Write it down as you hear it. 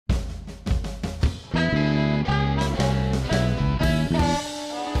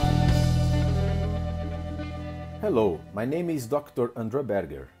Hello, my name is Dr. André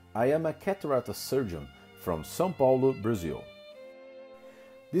Berger. I am a cataract surgeon from São Paulo, Brazil.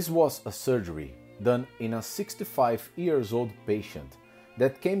 This was a surgery done in a 65-year-old patient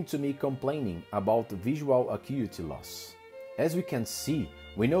that came to me complaining about visual acuity loss. As we can see,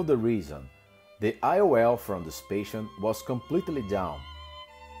 we know the reason. The IOL from this patient was completely down.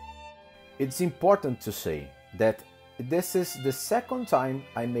 It's important to say that this is the second time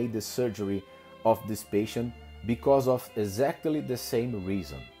I made the surgery of this patient because of exactly the same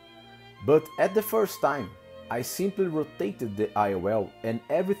reason. But at the first time, I simply rotated the IOL and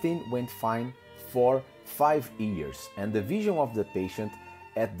everything went fine for 5 years, and the vision of the patient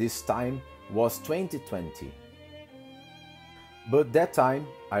at this time was 20/20. But that time,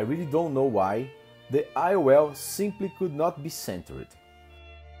 I really don't know why, the IOL simply could not be centered.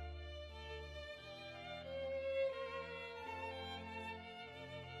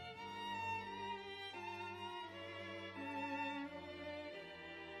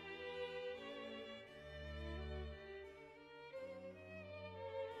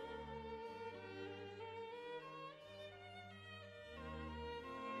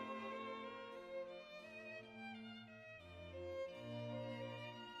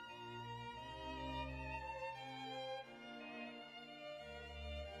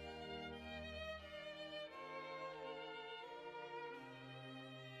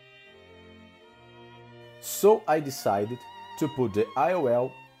 So I decided to put the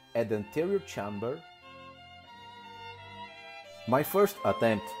IOL at the anterior chamber. My first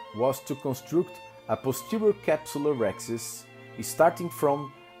attempt was to construct a posterior capsulorexis starting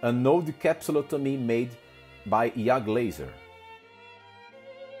from an old capsulotomy made by YAG laser.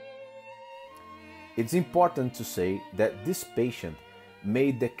 It's important to say that this patient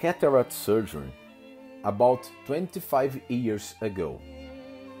made the cataract surgery about 25 years ago.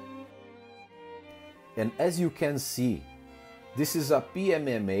 And as you can see, this is a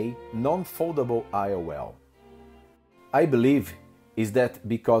PMMA non-foldable IOL. I believe is that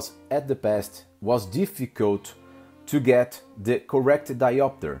because at the past was difficult to get the correct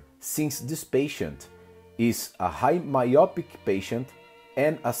diopter, since this patient is a high myopic patient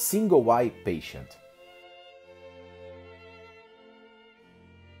and a single eye patient.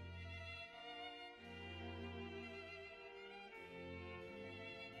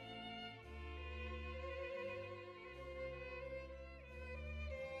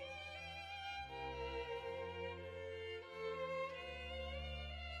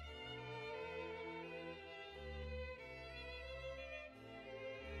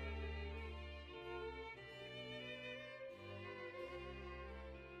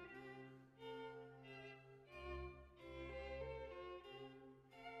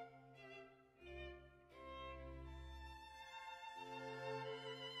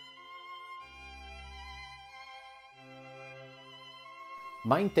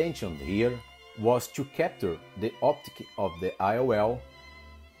 My intention here was to capture the optic of the IOL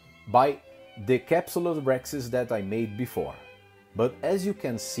by the capsulorexis that I made before. But as you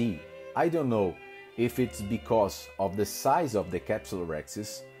can see, I don't know if it's because of the size of the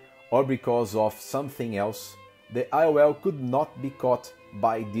capsulorexis or because of something else, the IOL could not be caught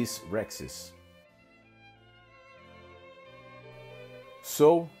by this rexis.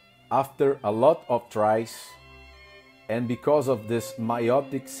 So, after a lot of tries, and because of this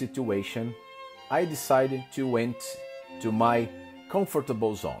myopic situation, I decided to went to my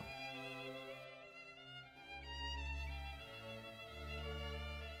comfortable zone.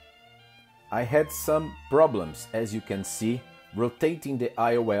 I had some problems, as you can see, rotating the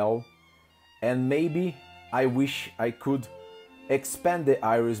IOL, and maybe I wish I could expand the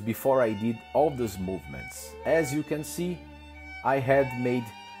iris before I did all these movements. As you can see, I had made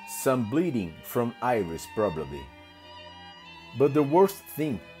some bleeding from iris probably. But the worst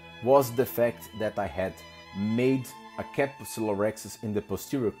thing was the fact that I had made a capsulorexis in the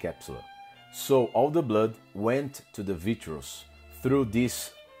posterior capsule, so all the blood went to the vitreous through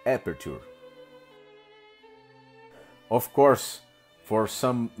this aperture. Of course, for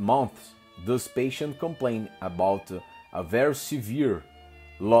some months, this patient complained about a very severe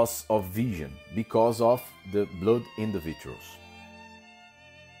loss of vision because of the blood in the vitreous.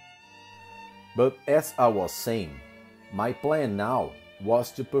 But as I was saying, my plan now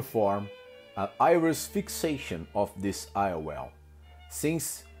was to perform an iris fixation of this IOL.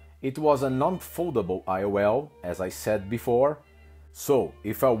 Since it was a non-foldable IOL, as I said before, so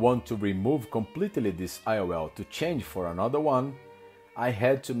if I want to remove completely this IOL to change for another one, I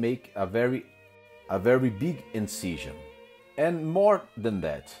had to make a very big incision. And more than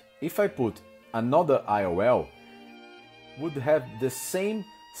that, if I put another IOL, would have the same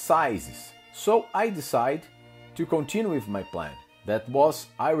sizes. So I decided to continue with my plan, that was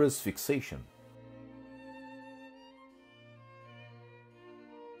iris fixation.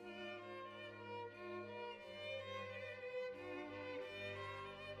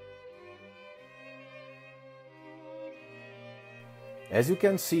 As you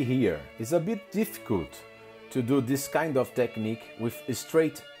can see here, it's a bit difficult to do this kind of technique with a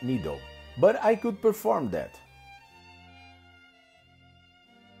straight needle, but I could perform that.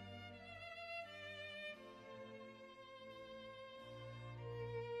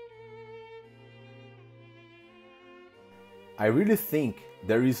 I really think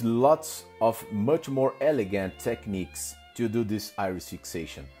there is lots of much more elegant techniques to do this iris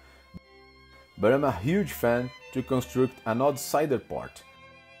fixation, but I'm a huge fan to construct an outsider part.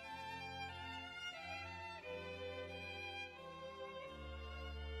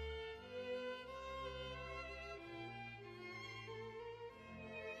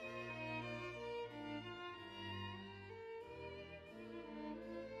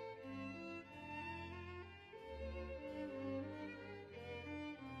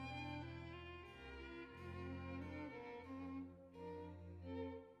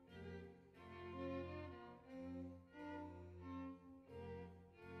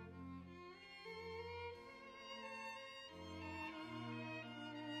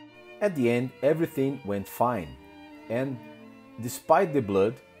 At the end, everything went fine, and despite the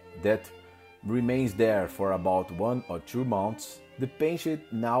blood that remains there for about 1 or 2 months, the patient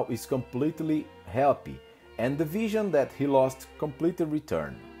now is completely healthy and the vision that he lost completely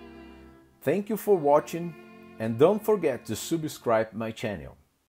returned. Thank you for watching, and don't forget to subscribe my channel.